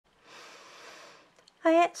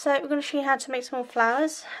play it. So we're going to show you how to make some more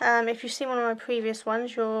flowers. If you've seen one of my previous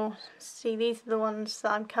ones, you'll see these are the ones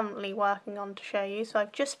that I'm currently working on to show you. So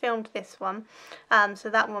I've just filmed this one, so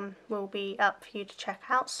that one will be up for you to check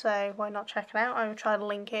out, so why not check it out? I will try to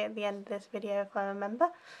link it at the end of this video if I remember.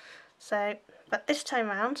 So, but this time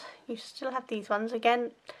around you still have these ones.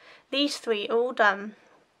 Again, these three are all done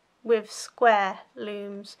with square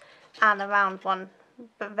looms and a round one,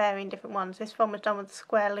 but varying different ones. This one was done with a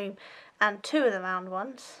square loom and two of the round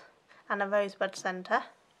ones and a rosebud centre.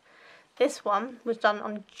 This one was done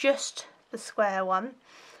on just the square one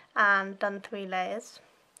and done 3 layers.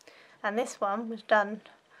 And this one was done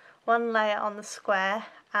 1 layer on the square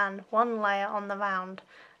and 1 layer on the round,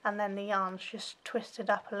 and then the yarn's just twisted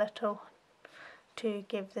up a little to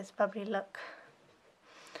give this bubbly look.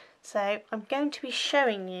 So I'm going to be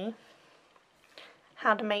showing you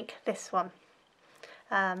how to make this one.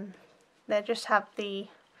 They just have the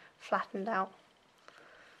flattened out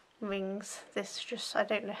rings. This just, I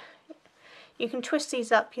don't know, you can twist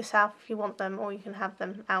these up yourself if you want them, or you can have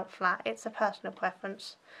them out flat. It's a personal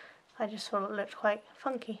preference. I just thought it looked quite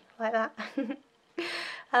funky like that.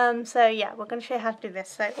 So yeah, we're going to show you how to do this.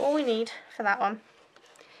 So all we need for that one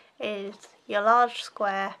is your large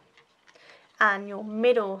square and your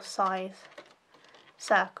middle size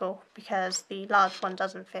circle, because the large one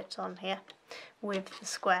doesn't fit on here with the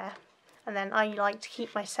square. And then I like to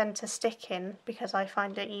keep my centre stick in because I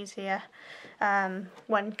find it easier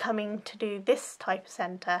when coming to do this type of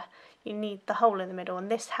centre. You need the hole in the middle,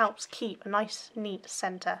 and this helps keep a nice neat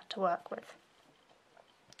centre to work with.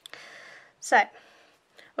 So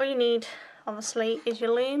all you need obviously is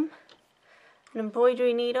your loom, an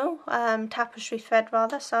embroidery needle, tapestry thread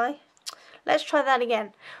rather, sorry. Let's try that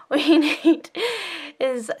again. All you need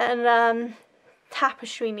is an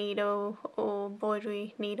tapestry needle or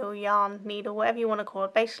embroidery needle, yarn needle, whatever you want to call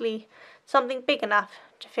it. Basically something big enough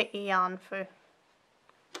to fit your yarn through.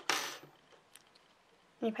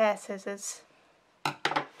 Your pair of scissors,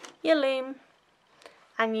 your loom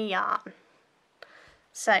and your yarn.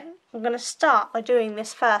 So I'm going to start by doing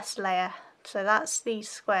this first layer. So that's these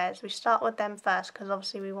squares. We start with them first because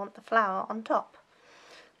obviously we want the flower on top.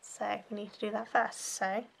 So we need to do that first.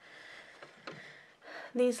 So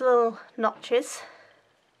these little notches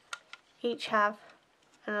each have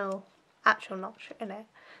a little actual notch in it.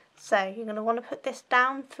 So you're going to want to put this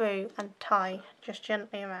down through and tie just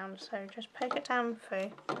gently around. So just poke it down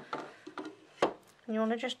through. And you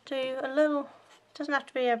want to just do a little, it doesn't have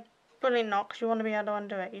to be a brilliant knot because you want to be able to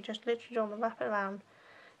undo it. You just literally want to wrap it around,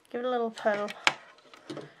 give it a little pull,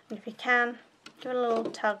 and if you can, give it a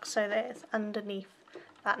little tug so that it's underneath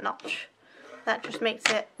that notch. That just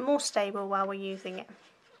makes it more stable while we're using it.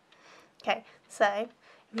 Okay, so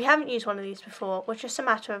if you haven't used one of these before, it's just a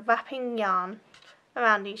matter of wrapping yarn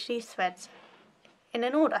around each of these threads in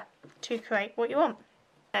an order to create what you want.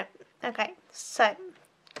 Okay, so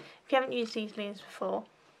if you haven't used these looms before,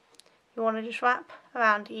 you want to just wrap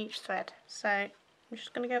around each thread. So I'm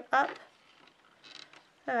just going to go up,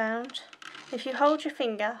 around. If you hold your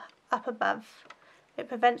finger up above, it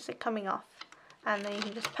prevents it coming off, and then you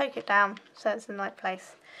can just poke it down so it's in the right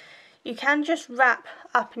place. You can just wrap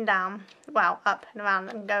up and down, well, up and around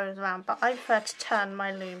and go around, but I prefer to turn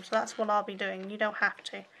my loom, so that's what I'll be doing. You don't have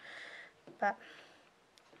to, but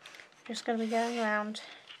I'm just going to be going around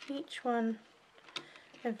each one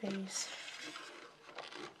of these.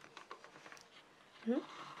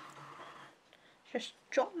 Just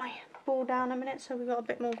drop my ball down a minute so we've got a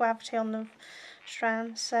bit more gravity on the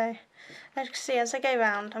strands. So as you can see, as I go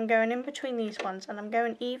round, I'm going in between these ones and I'm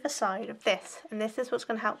going either side of this, and this is what's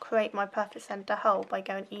going to help create my perfect centre hole, by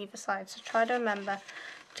going either side. So try to remember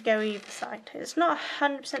to go either side. It's not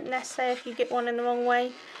 100% necessary if you get one in the wrong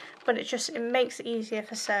way, but it makes it easier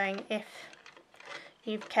for sewing if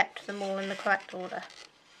you've kept them all in the correct order.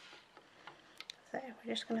 So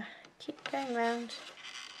we're just going to keep going round.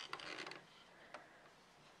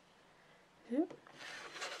 Oop.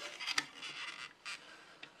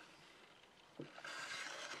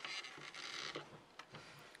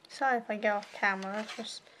 Sorry if I go off camera,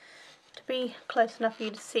 just to be close enough for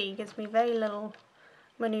you to see gives me very little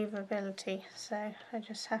manoeuvrability, so I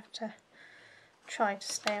just have to try to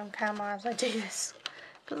stay on camera as I do this,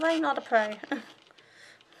 because I'm not a pro.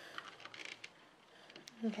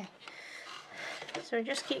 Okay, so we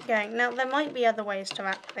just keep going. Now there might be other ways to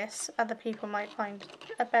wrap this, other people might find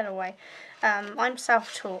a better way. I'm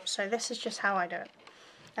self-taught, so this is just how I do it.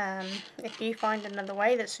 If you find another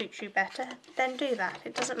way that suits you better, then do that.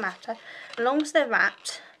 It doesn't matter. As long as they're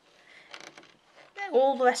wrapped,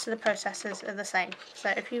 all the rest of the processes are the same. So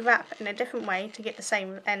if you wrap in a different way to get the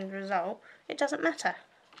same end result, it doesn't matter.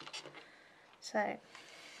 So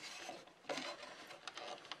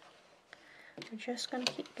We're just going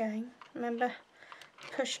to keep going. Remember,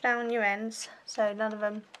 push down your ends so none of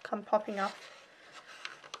them come popping off.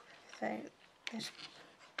 So this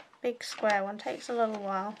big square one takes a little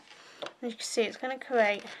while. As you can see, it's going to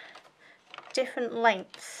create different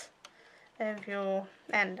lengths of your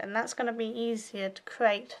end, and that's going to be easier to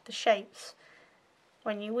create the shapes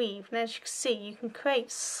when you weave. And as you can see, you can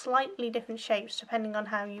create slightly different shapes depending on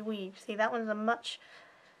how you weave. See, that one's a much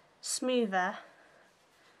smoother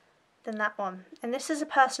than that one, and this is a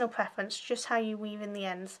personal preference, just how you weave in the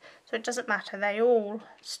ends, so it doesn't matter, they all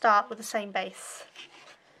start with the same base.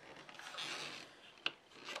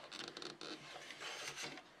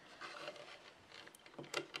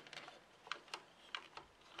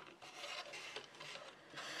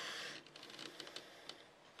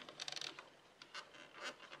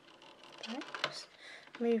 Right, just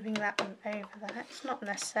moving that one over there, it's not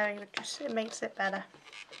necessary, but just it makes it better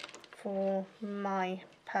for my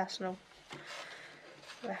personal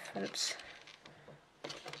reference.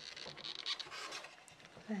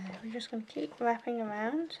 There, we're just going to keep wrapping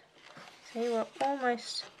around. See, we're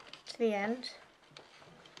almost to the end.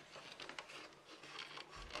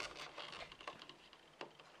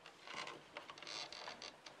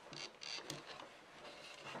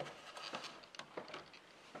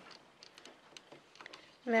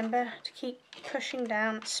 Remember to keep pushing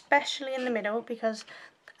down, especially in the middle, because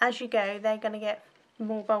as you go they're going to get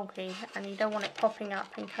more bulky and you don't want it popping up,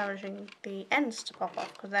 encouraging the ends to pop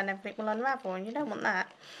off, because then everything will unravel and you don't want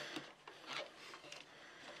that.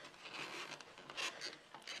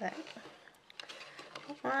 So,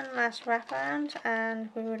 one last wrap around and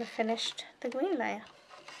we would have finished the green layer.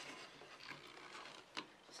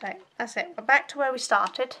 So that's it, we're back to where we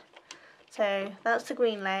started. So that's the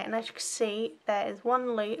green layer, and as you can see there is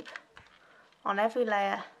one loop on every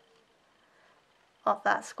layer of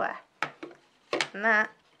that square, and that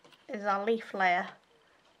is our leaf layer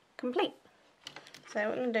complete. So what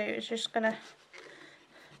we're going to do is just going to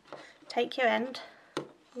take your end,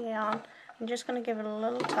 the yarn, and just going to give it a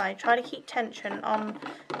little tie. Try to keep tension on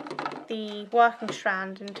the working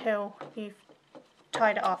strand until you've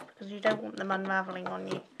tied it off, because you don't want them unravelling on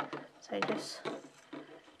you. So just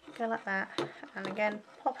go like that, and again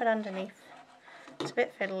pop it underneath. It's a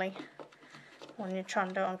bit fiddly when you're trying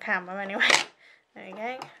to do it on camera anyway. There you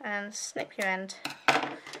go, and snip your end,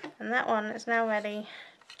 and that one is now ready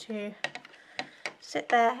to sit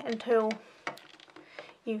there until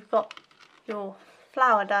you've got your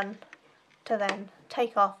flower done to then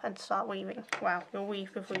take off and start weaving. Well, you'll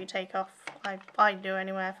weave before you take off. I do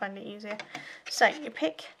anyway, I find it easier. So you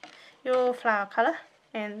pick your flower colour.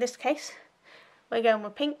 In this case we're going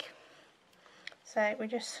with pink, so we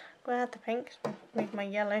just grab the pink, move my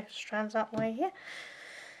yellow strands up way here.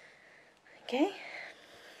 Okay,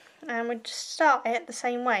 and we just start it the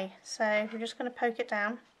same way, so we're just going to poke it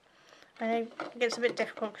down. I know it gets a bit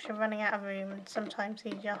difficult because you're running out of room and sometimes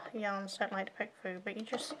these yarns don't like to poke through, but you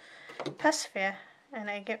just persevere and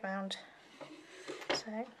it'll get round.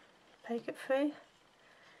 So poke it through,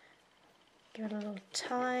 give it a little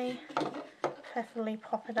tie, preferably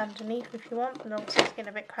pop it underneath if you want, but obviously it's getting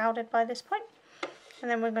a bit crowded by this point.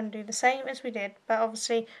 And then we're going to do the same as we did, but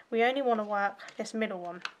obviously we only want to work this middle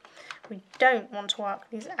one. We don't want to work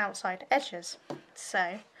these outside edges. So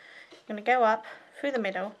you're going to go up through the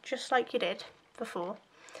middle just like you did before,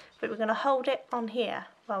 but we're going to hold it on here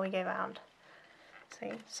while we go round.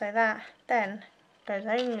 See, so that then goes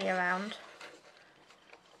only around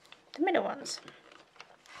the middle ones.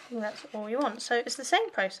 And that's all you want. So it's the same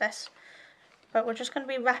process, but we're just going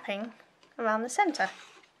to be wrapping around the centre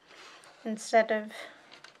instead of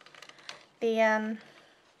the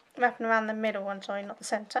wrapping around the middle one, sorry, not the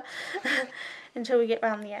centre, until we get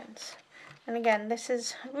round the ends. And again, this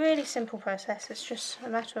is a really simple process, it's just a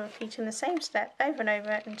matter of repeating the same step over and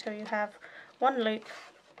over until you have one loop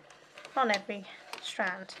on every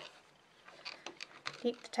strand.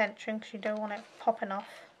 Keep the tension because you don't want it popping off.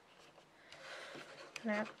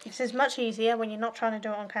 Now, this is much easier when you're not trying to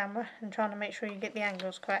do it on camera and trying to make sure you get the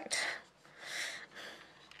angles correct.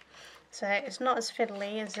 So it's not as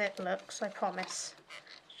fiddly as it looks, I promise.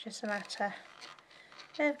 It's just a matter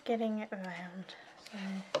of getting it around. So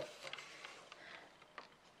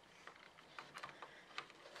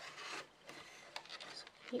just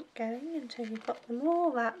keep going until you've got them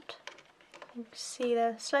all wrapped. You can see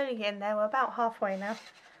they're slowly getting there, we're about halfway now.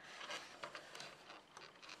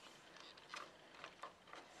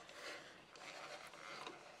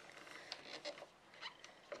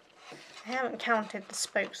 I haven't counted the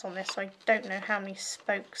spokes on this, so I don't know how many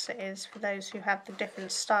spokes it is for those who have the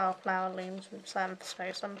different style flower looms with some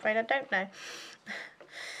spokes. I'm afraid I don't know.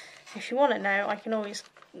 If you want to know, I can always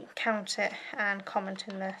count it and comment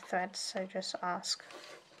in the threads, so just ask.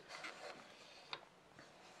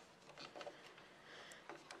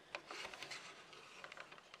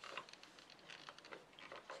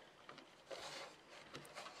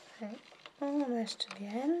 Okay, almost to the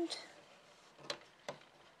end.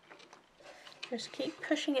 Just keep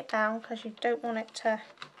pushing it down because you don't want it to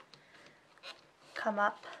come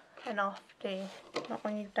up and off, do you? Not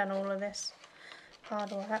when you've done all of this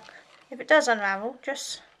hard work. If it does unravel,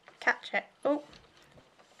 just catch it. Oh,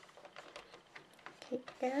 keep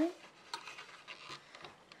going.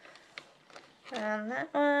 And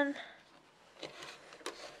that one.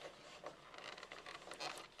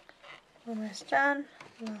 Almost done.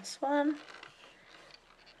 Last one.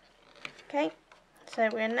 Okay, so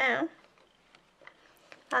we're now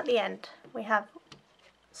at the end. We have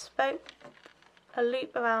a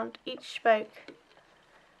loop around each spoke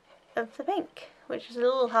of the pink, which is a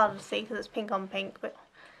little harder to see because it's pink on pink, but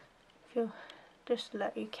if you just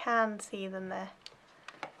look, you can see them there.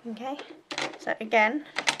 Okay, so again,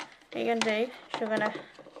 what you're going to do is you're going to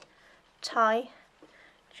tie,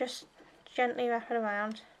 just gently wrap it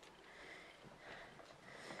around.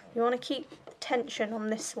 You want to keep the tension on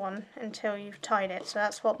this one until you've tied it, so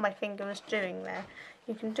that's what my finger was doing there.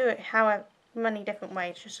 You can do it however many different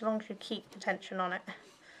ways, just as long as you keep the tension on it.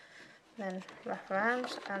 Then wrap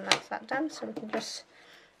around, and that's that done, so we can just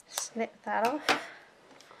snip that off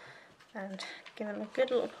and give them a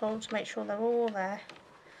good little pull to make sure they're all there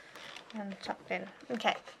and tucked in.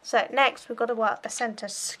 Okay, so next we've got to work the centre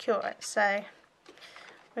to secure it. So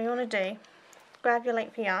what you want to do, grab your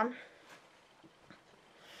length of yarn.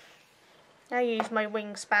 I use my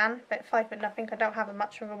wingspan, but 5 foot nothing, I don't have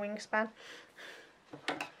much of a wingspan.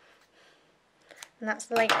 And that's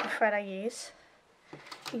the length of thread I use.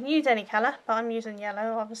 You can use any colour, but I'm using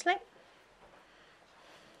yellow obviously.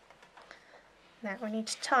 Now we need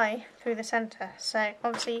to tie through the centre. So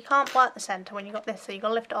obviously you can't work the centre when you've got this, so you've got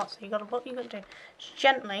to lift it off. So what you've got to do is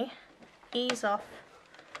gently ease off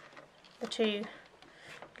the two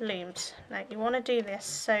looms. Now you want to do this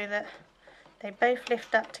so that they both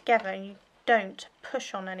lift up together and you don't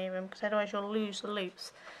push on any of them, because otherwise you'll lose the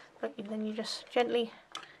loops. But then you just gently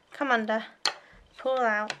come under, pull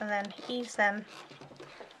out, and then ease them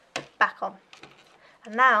back on.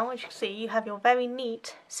 And now, as you can see, you have your very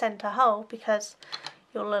neat centre hole because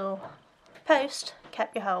your little post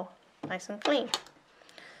kept your hole nice and clean.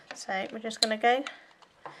 So we're just going to go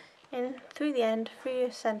in through the end, through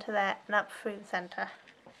your centre there, and up through the centre.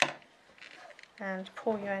 And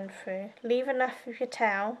pull your end through. Leave enough of your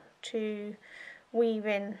tail to weave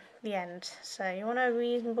in the end. So you want a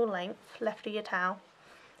reasonable length left of your towel,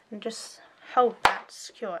 and just hold that to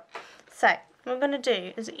secure it. So what we're going to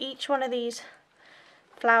do is each one of these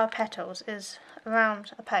flower petals is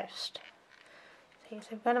around a post. See, so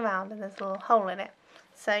we've gone around and there's a little hole in it.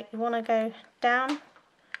 So you want to go down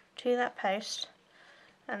to that post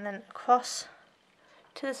and then across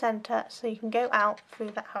to the centre so you can go out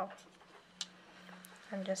through that hole.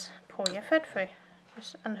 And just pull your thread through.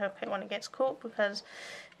 Just unhook it when it gets caught, because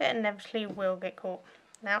it inevitably will get caught.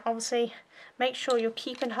 Now obviously make sure you're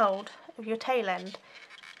keeping hold of your tail end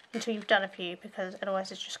until you've done a few, because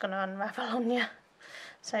otherwise it's just going to unravel on you.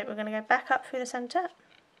 So we're going to go back up through the centre.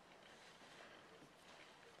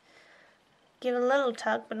 Give a little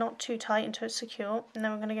tug, but not too tight until it's secure, and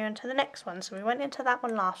then we're going to go into the next one. So we went into that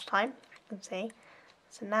one last time, you can see.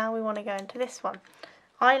 So now we want to go into this one.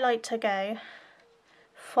 I like to go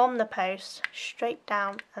from the post straight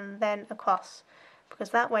down and then across,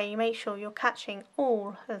 because that way you make sure you're catching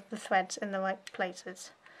all of the threads in the right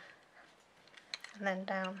places. And then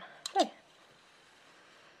down through.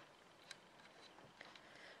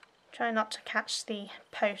 Try not to catch the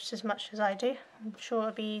post as much as I do. I'm sure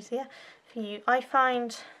it'll be easier for you. I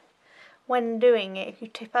find when doing it, if you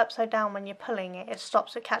tip upside down when you're pulling it, it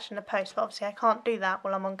stops it catching the post, but obviously I can't do that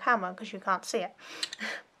while I'm on camera because you can't see it.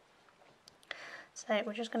 So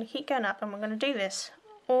we're just going to keep going up, and we're going to do this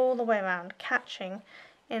all the way around, catching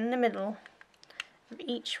in the middle of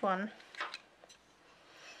each one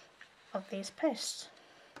of these posts.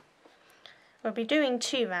 We'll be doing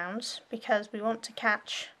 2 rounds because we want to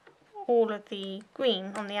catch all of the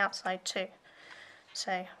green on the outside too.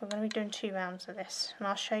 So we're going to be doing 2 rounds of this, and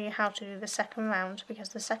I'll show you how to do the second round, because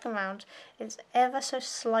the second round is ever so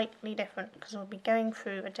slightly different because we'll be going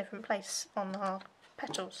through a different place on our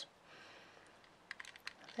petals.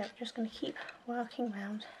 So we're just going to keep working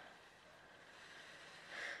round.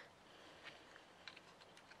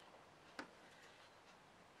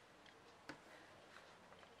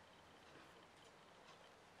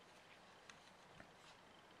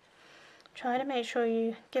 Try to make sure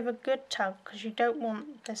you give a good tug because you don't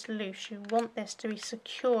want this loose. You want this to be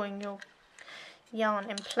securing your yarn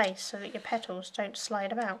in place so that your petals don't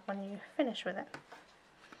slide about when you finish with it.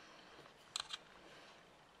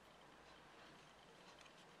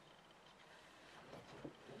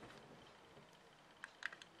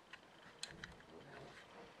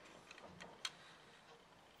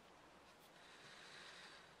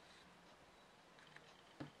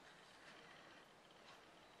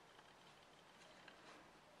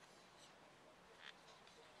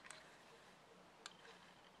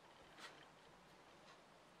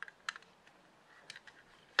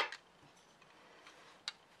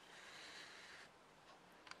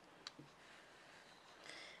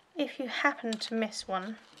 If you happen to miss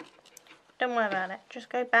one, don't worry about it. Just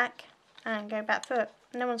go back and go back through it.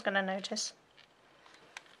 No one's going to notice.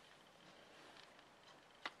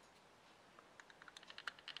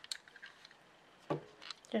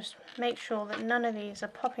 Just make sure that none of these are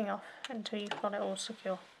popping off until you've got it all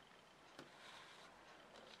secure.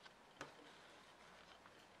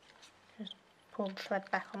 Just pull the thread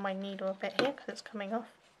back on my needle a bit here because it's coming off.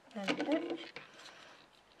 There we go.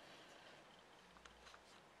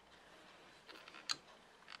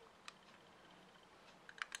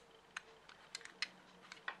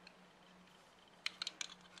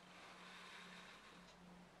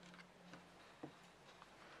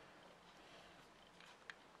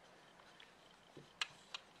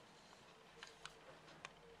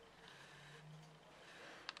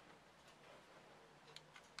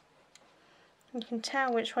 You can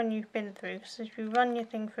tell which one you've been through, because if you run your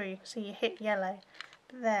thing through, you can see you hit yellow,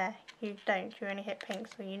 but there you don't, you only hit pink,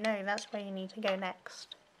 so you know that's where you need to go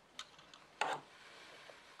next.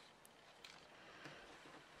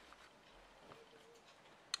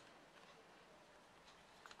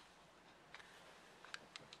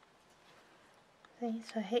 See,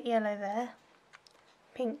 so I hit yellow there,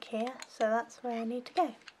 pink here, so that's where I need to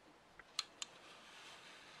go.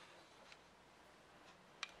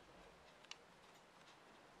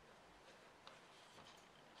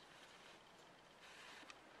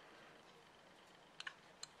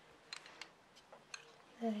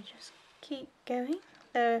 So just keep going.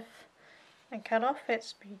 So if I cut off,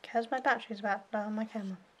 it's because my battery's about to die on my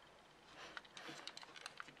camera.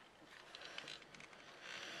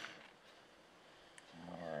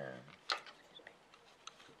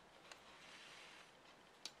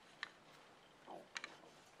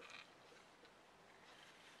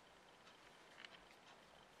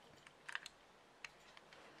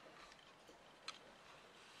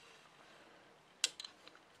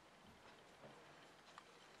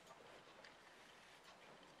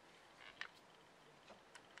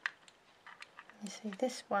 You see,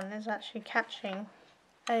 this one is actually catching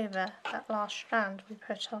over that last strand we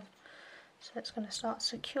put on, so it's going to start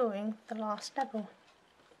securing the last level.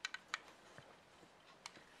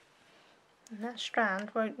 And that strand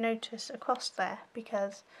won't notice across there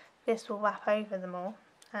because this will wrap over them all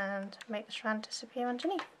and make the strand disappear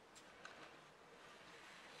underneath.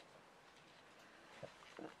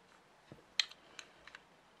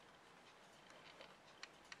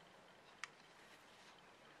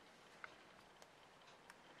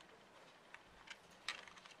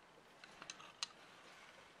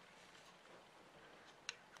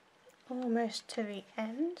 Almost to the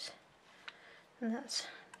end, and that's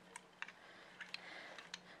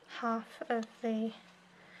half of the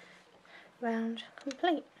round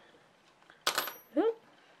complete. Ooh,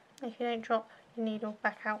 if you don't drop your needle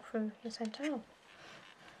back out through your centre hole.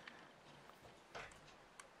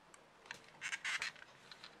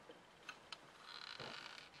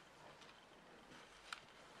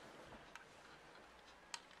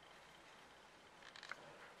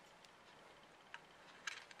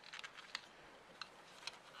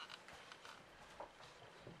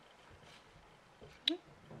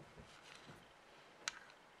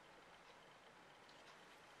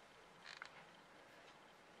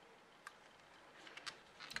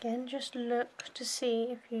 Again, just look to see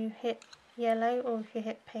if you hit yellow or if you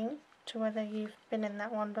hit pink, to whether you've been in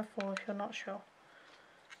that one before if you're not sure.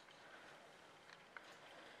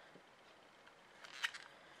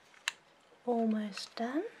 Almost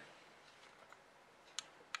done.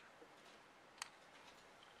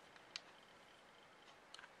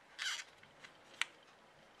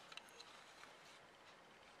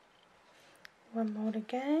 One more to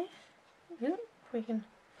go. Ooh, if we can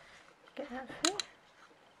get that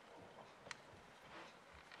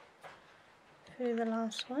through the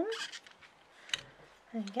last one.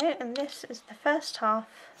 There you go, and this is the first half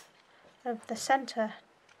of the centre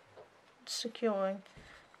securing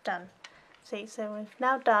done. See, so we've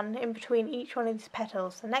now done in between each one of these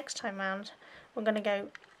petals. The next time round we're going to go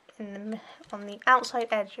on the outside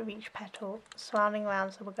edge of each petal, surrounding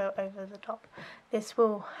around, so we'll go over the top. This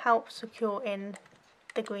will help secure in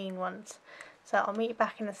the green ones. So I'll meet you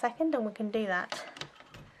back in a second and we can do that.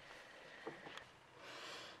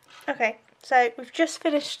 Okay, so we've just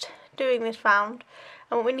finished doing this round,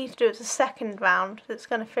 and what we need to do is a second round that's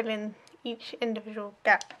going to fill in each individual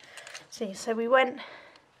gap. See, so we went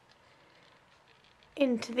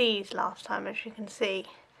into these last time, as you can see,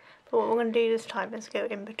 but what we're going to do this time is go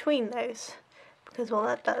in between those, because all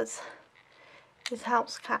that does is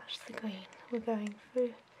helps catch the green. We're going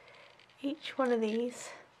through each one of these.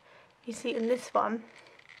 You see in this one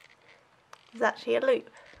is actually a loop,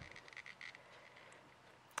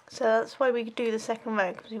 so that's why we do the second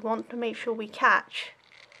row, because we want to make sure we catch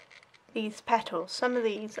these petals. Some of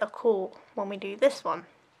these are caught when we do this one,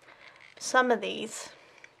 some of these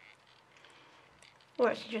we're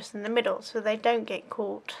actually just in the middle, so they don't get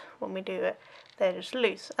caught when we do it, they're just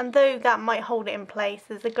loose. And though that might hold it in place,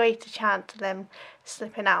 there's a greater chance of them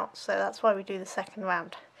slipping out, so that's why we do the second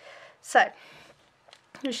round. So,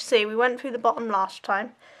 as you see, we went through the bottom last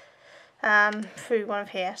time, through one of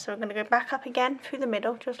here, so we're going to go back up again through the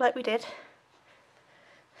middle, just like we did.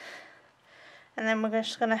 And then we're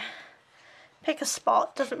just going to pick a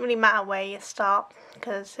spot. Doesn't really matter where you start,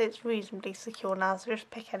 because it's reasonably secure now, so just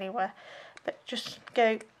pick anywhere. But just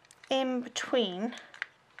go in between.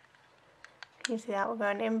 You see that? We're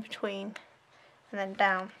going in between and then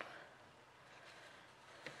down.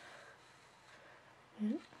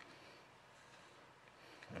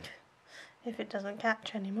 If it doesn't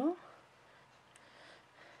catch anymore.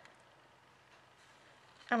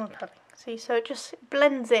 And we're pulling. See, so it just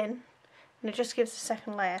blends in and it just gives a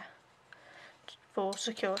second layer for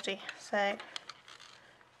security. So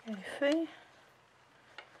go through.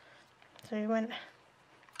 So we went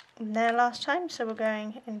in there last time, so we're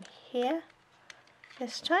going in here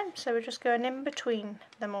this time, so we're just going in between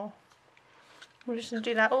them all. We're just going to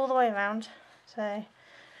do that all the way around, so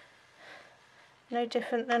no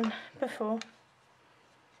different than before.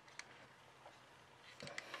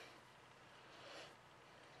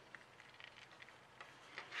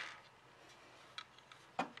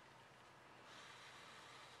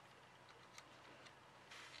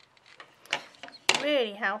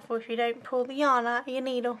 Really helpful if you don't pull the yarn out of your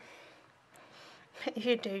needle. If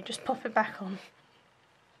you do, just pop it back on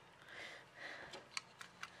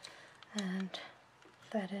and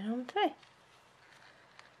thread it on through.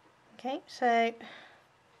 Okay, so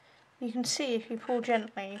you can see if you pull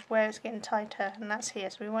gently where it's getting tighter, and that's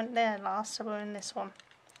here. So we went there last, so we're in this one.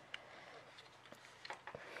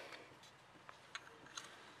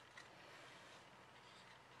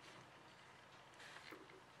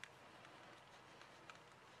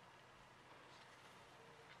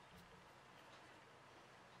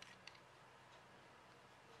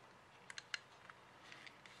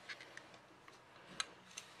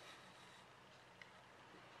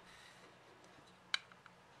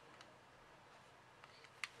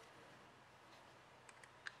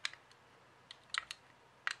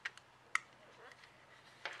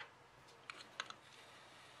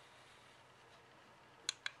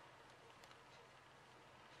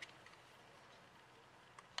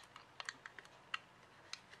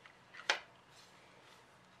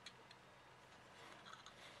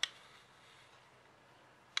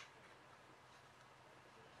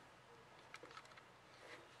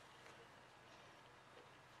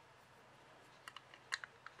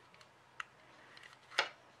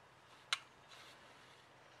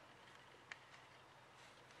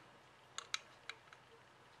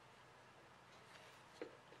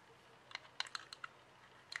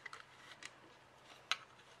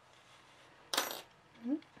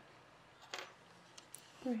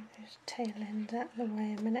 Move those tail ends out of the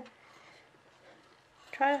way a minute.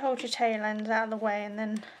 Try to hold your tail ends out of the way, and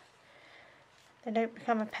then they don't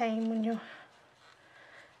become a pain when you're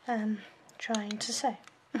trying to sew.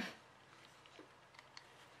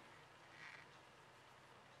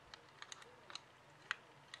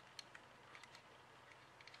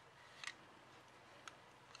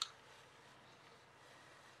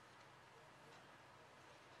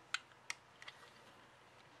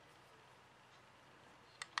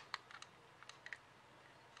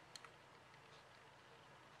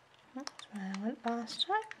 That's where I went last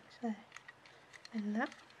time, so in that.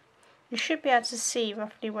 You should be able to see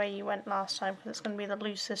roughly where you went last time, because it's going to be the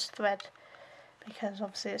loosest thread, because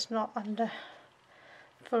obviously it's not under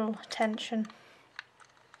full tension.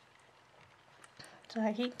 So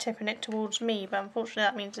I keep tipping it towards me, but unfortunately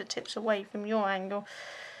that means it tips away from your angle.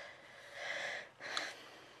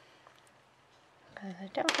 because I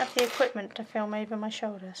don't have the equipment to film over my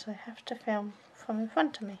shoulder, so I have to film from in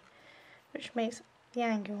front of me, which makes the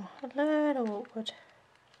angle a little awkward.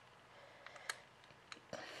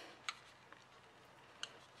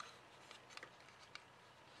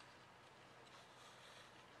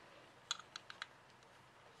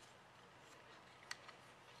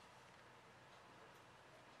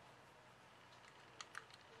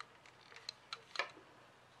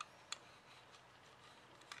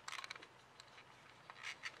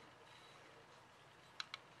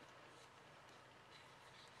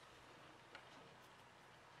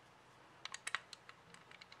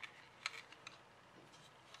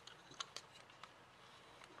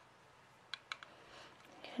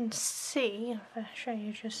 You can see, if I show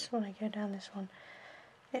you just when I go down this one,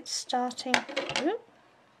 it's starting,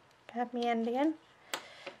 grab me end again,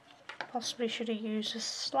 possibly should have used a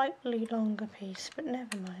slightly longer piece, but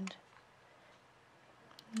never mind.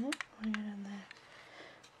 Nope, I'll go down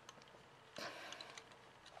there.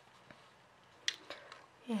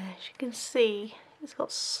 Yeah, as you can see, it's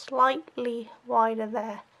got slightly wider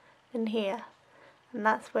there than here, and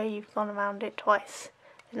that's where you've gone around it twice,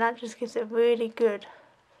 and that just gives it a really good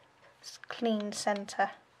clean centre.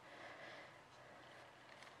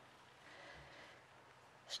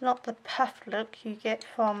 It's not the puff look you get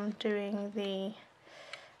from doing the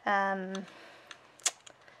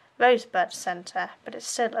rosebud centre, but it's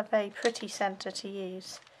still a very pretty centre to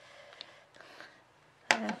use.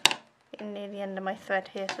 Getting near the end of my thread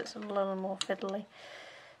here, so it's a little more fiddly.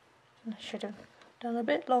 I should have done a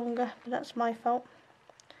bit longer, but that's my fault.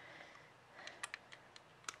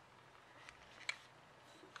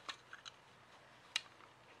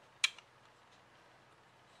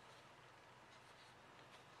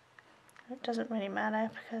 It doesn't really matter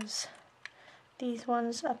because these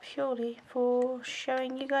ones are purely for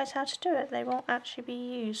showing you guys how to do it. They won't actually be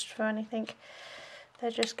used for anything. They'll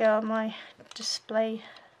just go on my display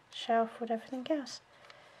shelf with everything else.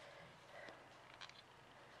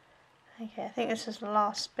 Okay, I think this is the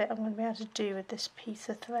last bit I'm going to be able to do with this piece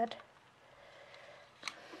of thread.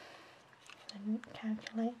 I didn't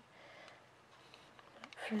calculate.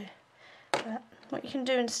 But what you can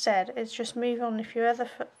do instead is just move on. If your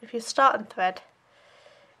starting thread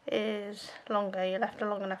is longer, you left a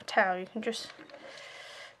long enough tail, you can just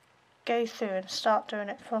go through and start doing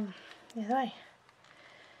it from the other way.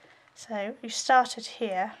 So we started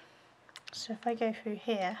here, so if I go through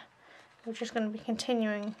here, we're just going to be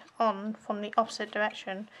continuing on from the opposite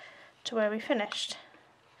direction to where we finished.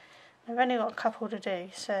 I've only got a couple to do,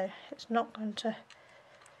 so it's not going to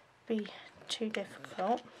be too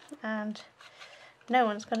difficult, and no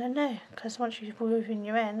one's going to know, because once you move in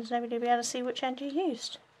your ends, nobody will be able to see which end you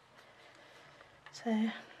used. So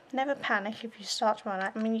never panic if you start to run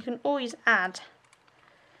out. I mean, you can always add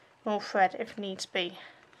more thread if needs be.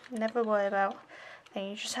 Never worry about it.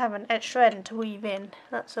 You just have an extra end to weave in,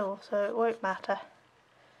 that's all, so it won't matter.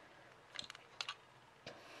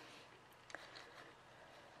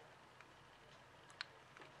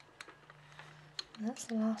 And that's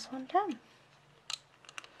the last one done.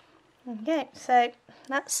 Okay, so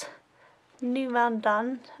that's the new round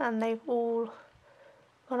done, and they've all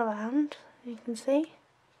gone around, you can see.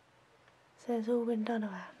 So it's all been done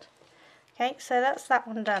around. Okay, so that's that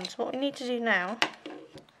one done. So what we need to do now,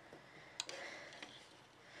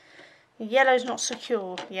 the yellow's not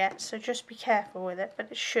secure yet, so just be careful with it, but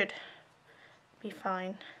it should be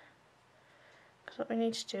fine. Because what we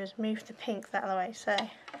need to do is move the pink that other way. So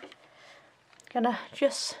gonna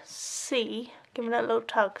just see, give it a little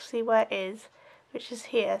tug, see where it is, which is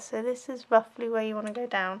here. So this is roughly where you want to go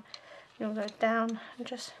down. You'll go down and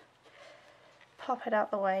just pop it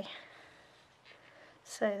out the way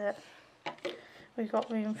so that we've got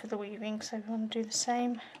room for the weaving. So we want to do the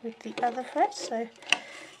same with the other thread, so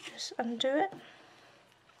just undo it.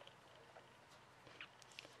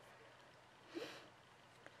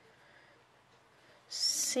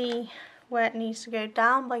 See where it needs to go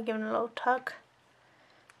down by giving a little tug,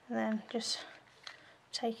 and then just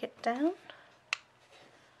take it down.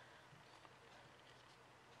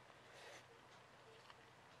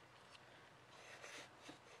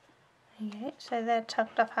 Okay, so they're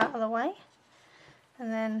tugged up out of the way,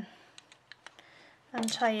 and then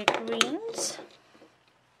untie your greens.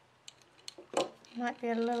 Might be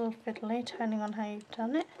a little fiddly depending on how you've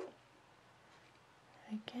done it.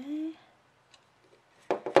 Okay.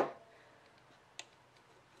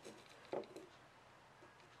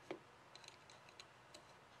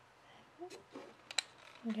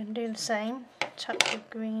 I'm going to do the same, tuck your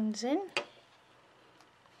greens in.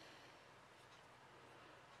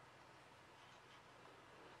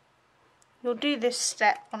 You'll do this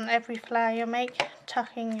step on every flower you make,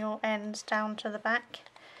 tucking your ends down to the back.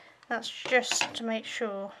 That's just to make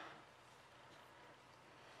sure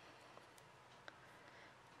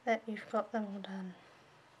that you've got them all done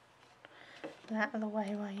and out of the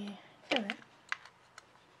way while you do it.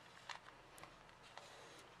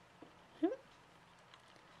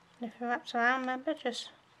 And if it wraps around, remember, just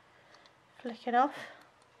flick it off.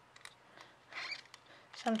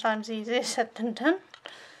 Sometimes easier said than done.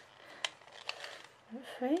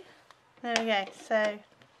 There we go, so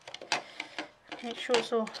make sure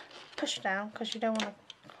it's all pushed down because you don't want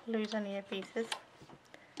to lose any of your pieces.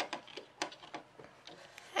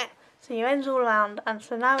 So your end's all around, and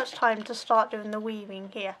so now it's time to start doing the weaving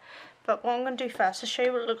here. But what I'm going to do first is show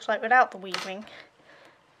you what it looks like without the weaving,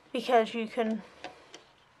 because you can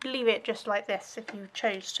leave it just like this if you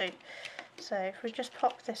chose to. So if we just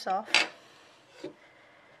pop this off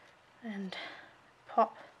and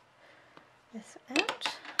pop this out.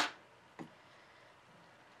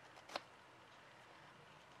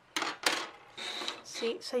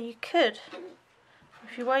 See, so you could,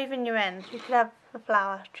 if you wave in your end, you could have the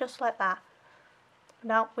flower just like that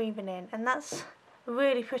without weaving in, and that's a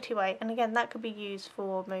really pretty way. And again, that could be used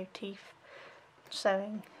for motif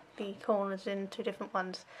sewing the corners into different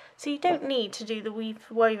ones. So you don't need to do the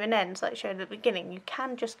woven ends like I showed at the beginning. You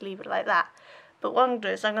can just leave it like that. But what I'm going to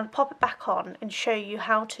do is I'm going to pop it back on and show you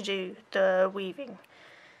how to do the weaving.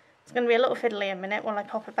 It's going to be a little fiddly a minute while I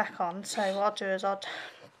pop it back on, so what I'll do is I'll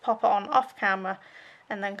pop it on off camera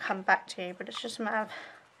and then come back to you. But it's just a matter of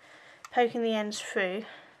poking the ends through,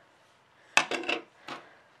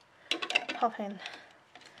 popping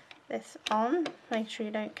this on, make sure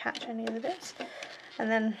you don't catch any of the bits, and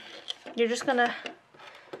then you're just going to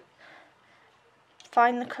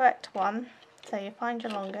find the correct one. So you find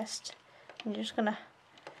your longest and you're just going to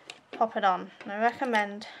pop it on. And I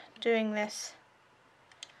recommend doing this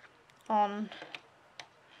on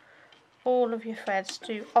all of your threads,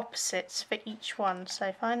 do opposites for each one.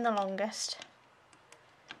 So find the longest,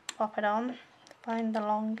 pop it on, find the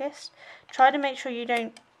longest. Try to make sure you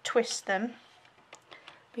don't twist them,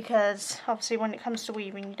 because obviously when it comes to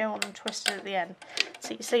weaving you don't want them twisted at the end.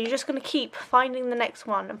 So you're just going to keep finding the next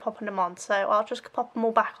one and popping them on. So I'll just pop them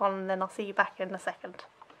all back on and then I'll see you back in a second.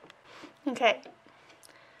 Okay,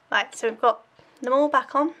 right, so we've got them all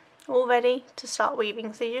back on, all ready to start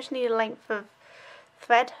weaving. So you just need a length of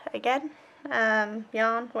thread again,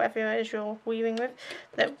 yarn, whatever it is you're weaving with,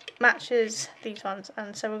 that matches these ones.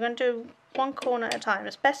 And so we're going to do one corner at a time.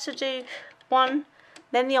 It's best to do one,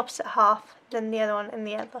 then the opposite half, then the other one in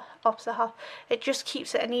the other opposite half. It just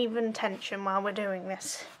keeps it an even tension while we're doing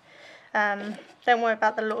this. Don't worry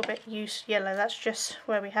about the little bit used yellow, that's just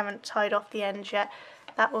where we haven't tied off the ends yet.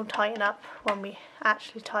 That will tighten up when we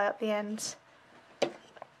actually tie up the ends.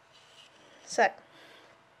 So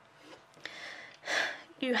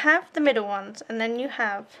you have the middle ones, and then you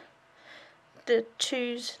have the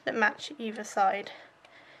twos that match either side,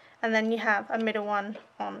 and then you have a middle one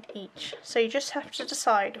on each. So you just have to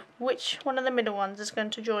decide which one of the middle ones is going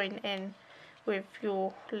to join in with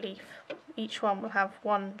your leaf. Each one will have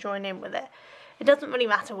one join in with it. It doesn't really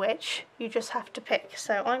matter which, you just have to pick.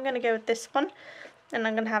 So I'm going to go with this one, and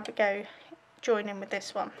I'm going to have it go join in with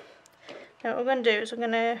this one. Now what we're going to do is we're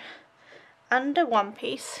going to under one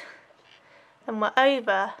piece, and we're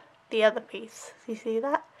over the other piece. So you see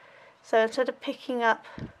that? So instead of picking up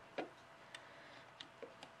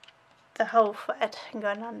the whole thread and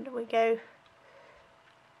going under, we go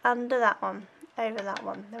under that one, over that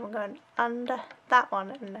one, then we're going under that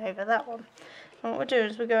one and over that one. And what we're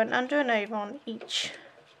doing is we're going under and over on each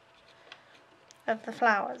of the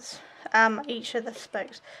flowers, each of the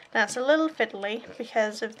spokes. Now it's a little fiddly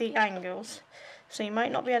because of the angles, so you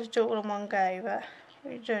might not be able to do it all in one go, but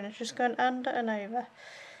what you're doing is just going under and over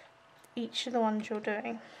each of the ones you're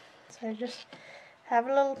doing. So just have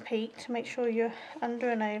a little peek to make sure you're under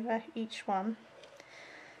and over each one,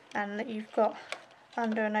 and that you've got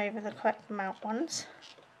under and over the correct amount ones,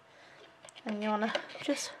 and you want to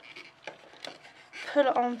just pull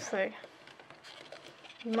it on through.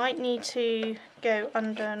 You might need to go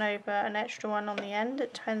under and over an extra one on the end.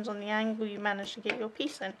 It depends on the angle you manage to get your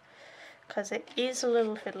piece in, because it is a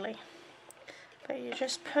little fiddly. But you're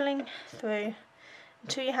just pulling through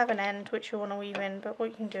until you have an end which you want to weave in. But what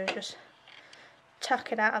you can do is just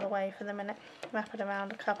tuck it out of the way for the minute, wrap it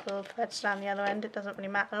around a couple of threads down the other end. It doesn't really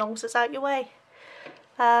matter as long as it's out your way.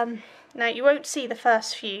 Now you won't see the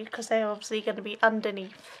first few because they're obviously going to be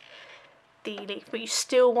underneath the leaf, but you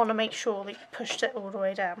still want to make sure that you pushed it all the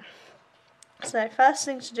way down. So first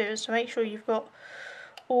thing to do is to make sure you've got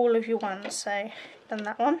all of your ones. So done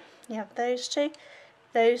that one, you have those two,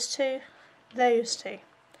 those two.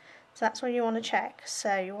 So that's what you want to check.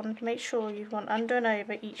 So you want to make sure you've gone under and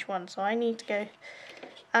over each one. So I need to go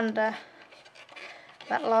under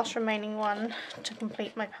that last remaining one to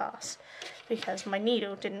complete my pass, because my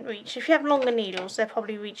needle didn't reach. If you have longer needles, they'll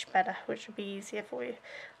probably reach better, which would be easier for you.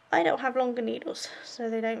 I don't have longer needles, so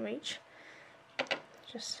they don't reach.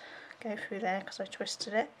 Just go through there because I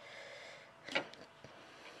twisted it.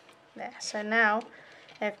 There, so now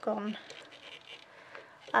they've gone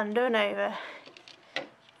under and over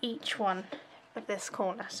each one of this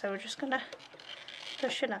corner. So we're just going to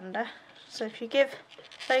push it under. So if you give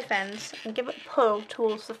both ends and give it a pull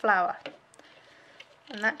towards the flower,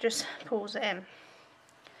 and that just pulls it in.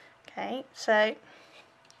 Okay, so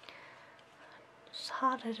it's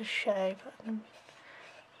harder to show, but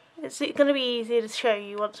it's going to be easier to show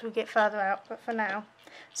you once we get further out, but for now.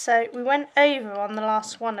 So we went over on the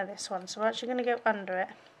last one of this one, so we're actually going to go under it,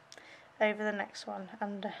 over the next one,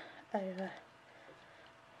 under, over,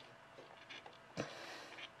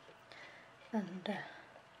 under,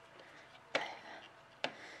 over.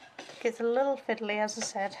 It gets a little fiddly, as I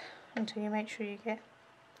said, until you make sure you get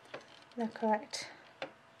the correct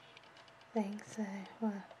thing. So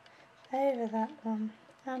well, over that one,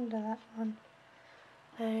 under that one,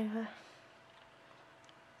 over, under.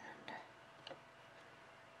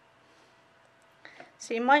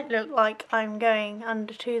 So it might look like I'm going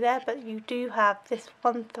under two there, but you do have this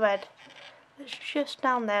one thread that's just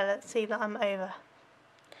down there. Let's see that I'm over.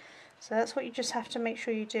 So that's what you just have to make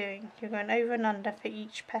sure you're doing. You're going over and under for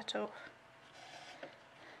each petal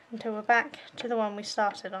until we're back to the one we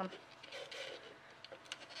started on.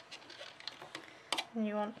 And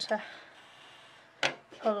you want to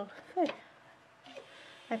pull through.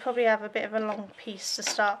 I probably have a bit of a long piece to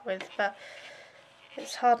start with, but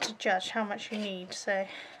it's hard to judge how much you need, so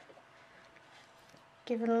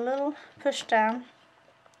give it a little push down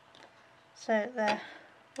so they're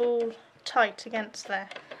all tight against there.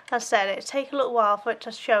 As I said, it'll take a little while for it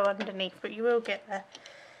to show underneath, but you will get there.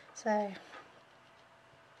 So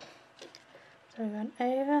we went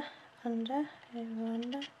over, under, over,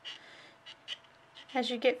 under. As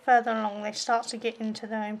you get further along, they start to get into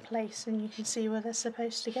their own place and you can see where they're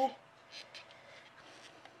supposed to go.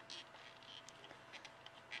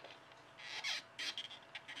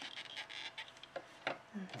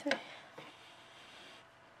 And through.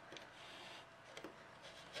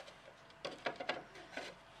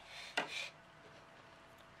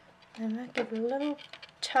 And then give it a little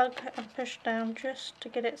tug and push down just to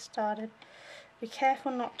get it started. Be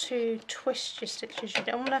careful not to twist your stitches. You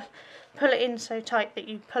don't want to pull it in so tight that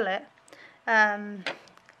you pull it and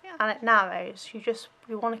it narrows.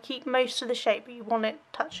 You want to keep most of the shape, but you want it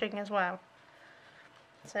touching as well.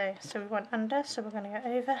 So we went under, so we're going to go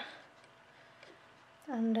over,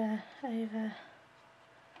 under, over,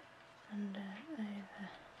 under, over,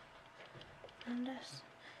 under.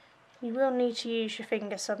 You will need to use your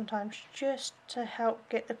finger sometimes just to help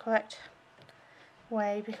get the correct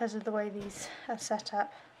way because of the way these are set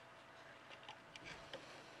up.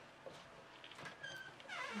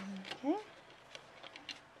 Okay.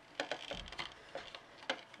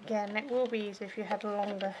 Again, it will be easier if you had a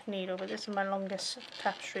longer needle, but this is my longest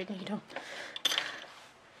tapestry needle.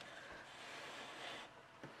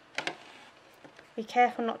 Be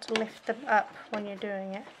careful not to lift them up when you're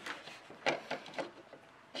doing it.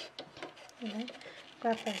 Okay.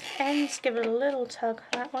 Grab those ends, give it a little tug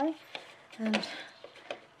that way, and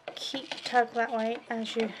keep the tug that way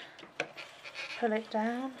as you pull it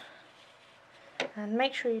down. And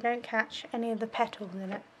make sure you don't catch any of the petals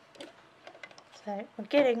in it. So we're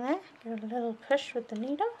getting there. Give it a little push with the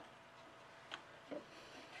needle.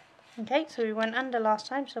 Okay, so we went under last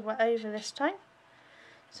time, so we're over this time.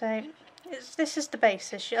 So this is the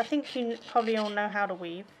basis. I think you probably all know how to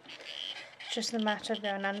weave. It's just a matter of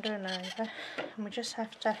going under and over. And we just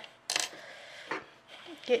have to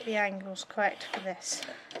get the angles correct for this.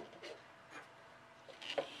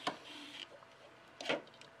 So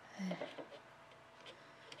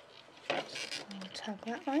we'll tug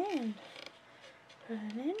that way and put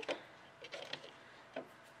it in.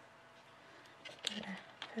 Give it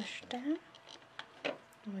a push down.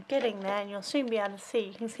 And we're getting there, and you'll soon be able to see.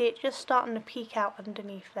 You can see it just starting to peek out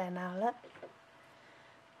underneath there now, look.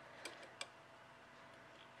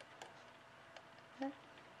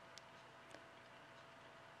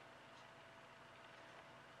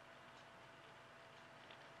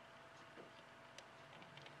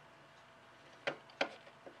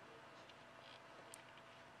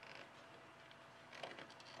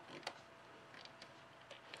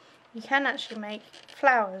 You can actually make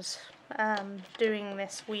flowers doing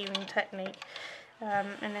this weaving technique.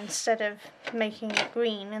 and instead of making it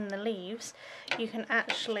green in the leaves, you can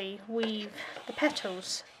actually weave the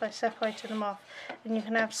petals by separating them off, and you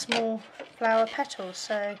can have small flower petals.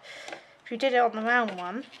 So if you did it on the round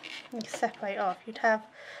one, you separate off, you'd have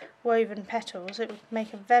woven petals. It would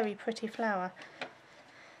make a very pretty flower.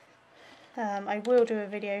 I will do a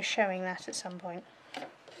video showing that at some point.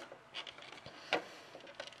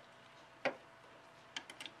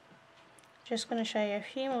 Just going to show you a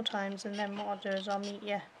few more times, and then what I'll do is I'll meet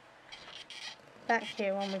you back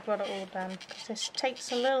here when we've got it all done, because this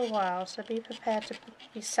takes a little while, so be prepared to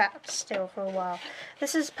be sat still for a while.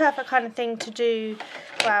 This is the perfect kind of thing to do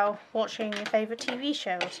while watching your favourite TV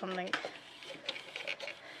show or something.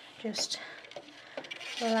 Just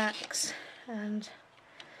relax and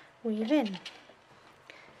weave in.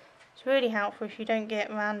 It's really helpful if you don't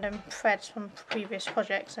get random threads from previous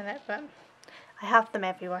projects in it, but I have them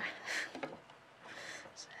everywhere.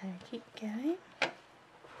 So keep going.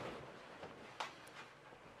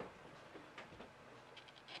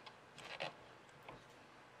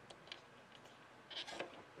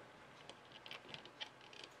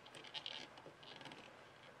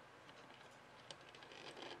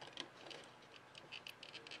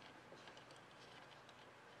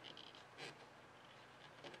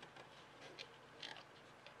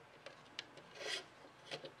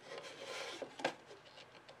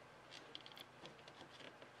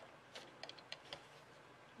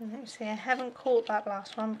 And see, I haven't caught that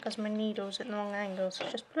last one because my needle's at the wrong angle, so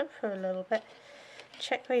just put it through a little bit.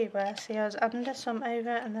 Check where you were. See, I was under, so I'm over,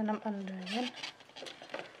 and then I'm under again.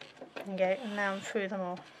 There you go, and now I'm through them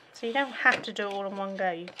all. So you don't have to do it all in one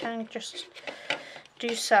go. You can just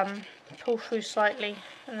do some, pull through slightly,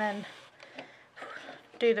 and then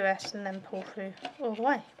do the rest, and then pull through all the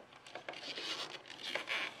way.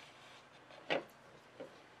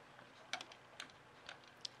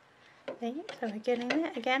 So we're getting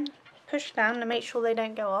it again, push down to make sure they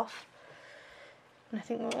don't go off. And I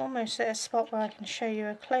think we're almost at a spot where I can show you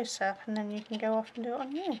a close-up, and then you can go off and do it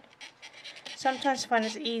on your own. Sometimes I find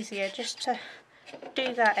it's easier just to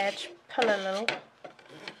do that edge, pull a little,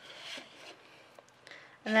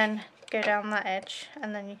 and then go down that edge,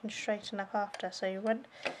 and then you can straighten up after. So you went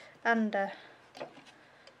under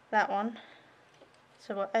that one,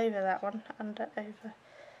 so we're over that one, under, over,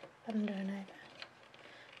 under and over.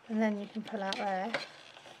 And then you can pull out there,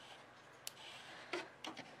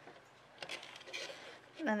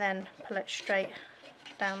 and then pull it straight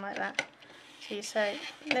down like that. See, so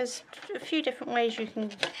there's a few different ways you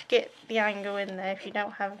can get the angle in there if you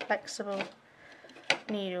don't have a flexible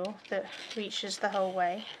needle that reaches the whole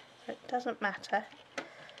way. But it doesn't matter.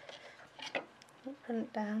 Pull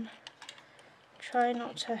it down. Try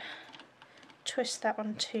not to twist that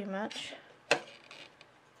one too much.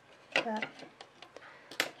 But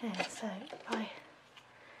yeah, so if I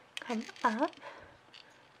come up,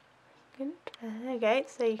 there we go,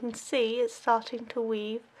 so you can see it's starting to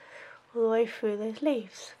weave all the way through those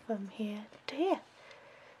leaves from here to here.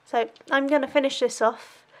 So I'm going to finish this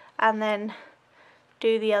off and then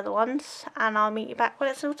do the other ones, and I'll meet you back when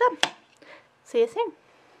it's all done. See you soon.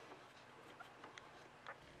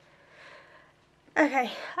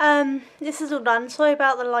 Okay, this is all done. Sorry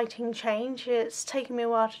about the lighting change. It's taken me a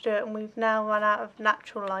while to do it, and we've now run out of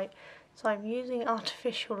natural light, so I'm using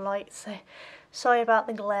artificial light, so sorry about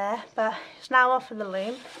the glare, but it's now off of the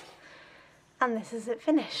loom, and this is it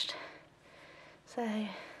finished. So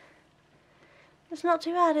it's not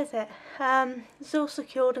too bad, is it? It's all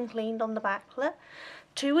secured and cleaned on the backlet.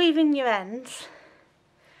 To weave in your ends,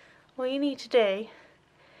 all you need to do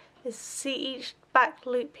is see each back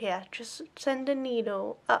loop here, just send a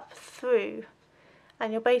needle up through,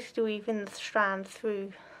 and you're basically weaving the strand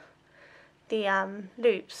through the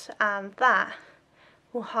loops, and that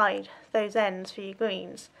will hide those ends for your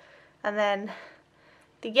greens. And then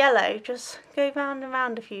the yellow, just go round and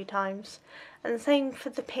round a few times, and the same for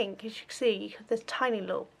the pink. As you can see, there's a tiny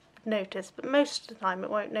little notice, but most of the time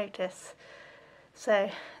it won't notice.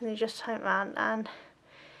 So then you just turn it around and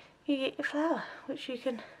you get your flower, which you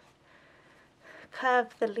can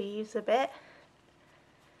curve the leaves a bit,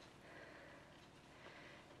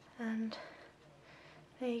 and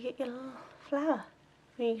there you get your little flower.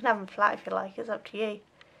 I mean, you can have them flat if you like, it's up to you,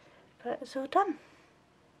 but it's all done.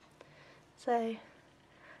 So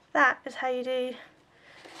that is how you do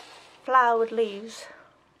flower with leaves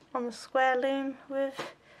on the square loom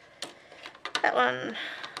with that one.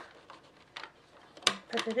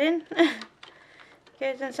 Put it in.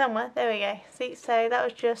 Goes in somewhere. There we go. See, so that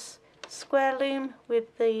was just square loom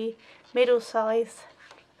with the middle size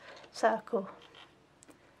circle.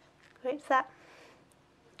 Great as that.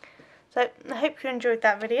 So I hope you enjoyed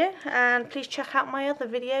that video, and please check out my other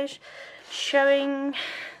videos showing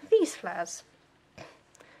these flowers,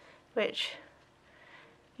 which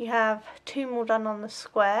you have 2 more done on the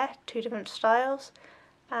square, 2 different styles,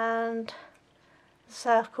 and the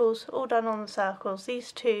circles, all done on the circles.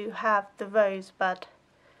 These 2 have the rosebud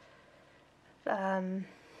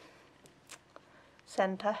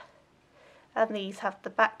centre, and these have the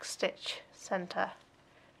back stitch centre.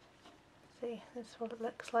 See, this is what it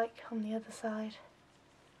looks like on the other side.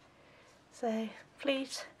 So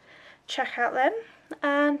please check out them,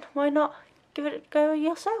 and why not give it a go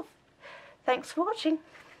yourself. Thanks for watching.